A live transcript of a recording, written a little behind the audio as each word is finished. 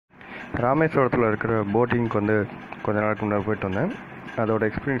ராமேஸ்வரத்தில் இருக்கிற போட்டிங்க்கு வந்து கொஞ்ச நாளுக்கு முன்னாடி போயிட்டு வந்தேன். அதோட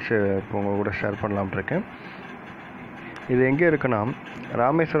எக்ஸ்பீரியன்ஸ் இப்போ உங்கள் கூட ஷேர் பண்ணலாம்னு இருக்கேன். இது எங்கே இருக்குன்னா,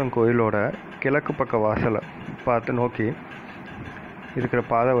 ராமேஸ்வரம் கோயிலோட கிழக்கு பக்க வாசலை பார்த்து நோக்கி இருக்கிற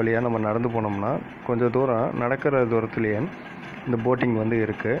பாதை வழியாக நம்ம நடந்து போனோம்னா கொஞ்சம் தூரம் நடக்கிற தூரத்துலேயே இந்த போட்டிங் வந்து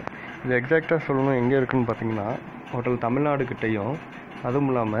இருக்குது. இது எக்ஸாக்டாக சொல்லணும் எங்கே இருக்குதுன்னு பார்த்தீங்கன்னா, ஹோட்டல் தமிழ்நாடு கிட்டேயும், அதுவும்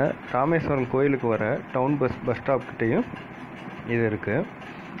இல்லாமல் ராமேஸ்வரம் கோயிலுக்கு வர டவுன் பஸ் ஸ்டாப் கிட்டேயும் இது இருக்குது.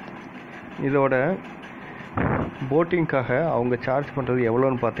 இதோட போட்டிங்க்காக அவங்க சார்ஜ் பண்ணுறது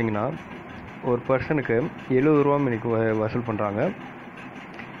எவ்வளோன்னு பார்த்தீங்கன்னா, ஒரு பர்சனுக்கு 70 ரூபா இன்னைக்கு வசூல் பண்ணுறாங்க.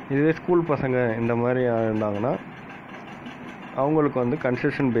 இதுவே ஸ்கூல் பசங்க இந்த மாதிரி இருந்தாங்கன்னா அவங்களுக்கு வந்து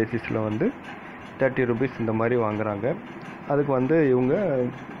கன்செஷன் பேசிஸில் வந்து 30 ருபீஸ் இந்த மாதிரி வாங்குகிறாங்க. அதுக்கு வந்து இவங்க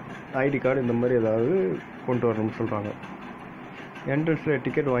ஐடி கார்டு இந்த மாதிரி ஏதாவது கொண்டு வரணும்னு சொல்கிறாங்க. என்ட்ரன்ஸில்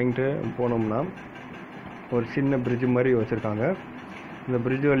டிக்கெட் வாங்கிட்டு போனோம்னா ஒரு சின்ன பிரிட்ஜு மாதிரி வச்சுருக்காங்க. இந்த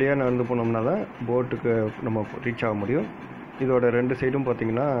பிரிட்ஜ் வழியாக நடந்து போனோம்னா தான் போட்டுக்கு நம்ம ரீச் ஆக முடியும். இதோட 2 சைடும்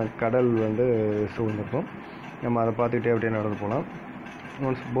பார்த்திங்கன்னா கடல் வந்து சூழ்ந்துருக்கும். நம்ம அதை பார்த்துக்கிட்டே அப்படியே நடந்து போகலாம்.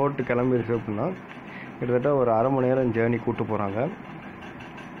 ஒன்ஸ் போட்டு கிளம்பிடுச்சு அப்படின்னா கிட்டத்தட்ட ஒரு அரை மணி நேரம் ஜேர்னி கூப்பிட்டு போகிறாங்க.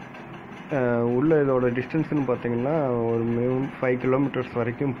 உள்ள இதோட டிஸ்டன்ஸ்னு பார்த்திங்கன்னா ஒரு மினிமம் 5 கிலோமீட்டர்ஸ்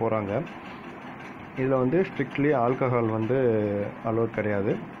வரைக்கும் போகிறாங்க. இதில் வந்து ஸ்ட்ரிக்ட்லி ஆல்கஹால் வந்து அலோட்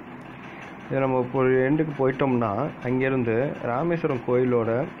கிடையாது. இதை நம்ம ஒரு எண்டுக்கு போயிட்டோம்னா அங்கேருந்து ராமேஸ்வரம்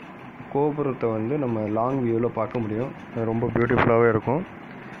கோயிலோட கோபுரத்தை வந்து நம்ம லாங் வியூவில் பார்க்க முடியும். அது ரொம்ப பியூட்டிஃபுல்லாகவே இருக்கும்.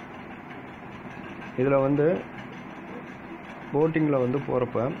 இதில் வந்து போட்டிங்கில் வந்து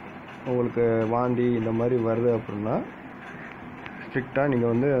போகிறப்ப உங்களுக்கு வாந்தி இந்த மாதிரி வருது அப்படின்னா ஸ்ட்ரிக்டாக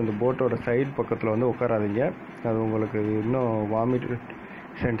நீங்கள் வந்து அந்த போட்டோட சைடு பக்கத்தில் வந்து உட்காராதீங்க. அது உங்களுக்கு இன்னும் வாமிட்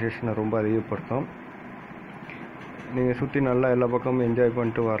சென்சேஷனை ரொம்ப அதிகப்படுத்தும். நீங்கள் சுற்றி நல்லா எல்லா பக்கமும் என்ஜாய்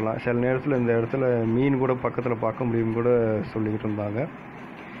பண்ணிட்டு வரலாம். சில நேரத்தில் இந்த இடத்துல மீன் கூட பக்கத்தில் பார்க்க முடியும்னு கூட சொல்லிக்கிட்டு இருந்தாங்க.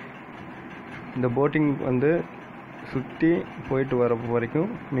 இந்த போட்டிங் வந்து சுற்றி போயிட்டு வர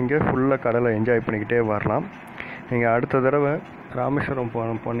வரைக்கும் நீங்கள் ஃபுல்லாக கடலை என்ஜாய் பண்ணிக்கிட்டே வரலாம். நீங்கள் அடுத்த தடவை ராமேஸ்வரம்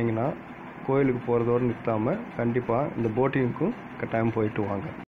போனீங்கன்னா கோயிலுக்கு போகிறதோடு நிறுத்தாமல் கண்டிப்பாக இந்த போட்டிங்க்கும் கட்டாயம் போயிட்டு வாங்க.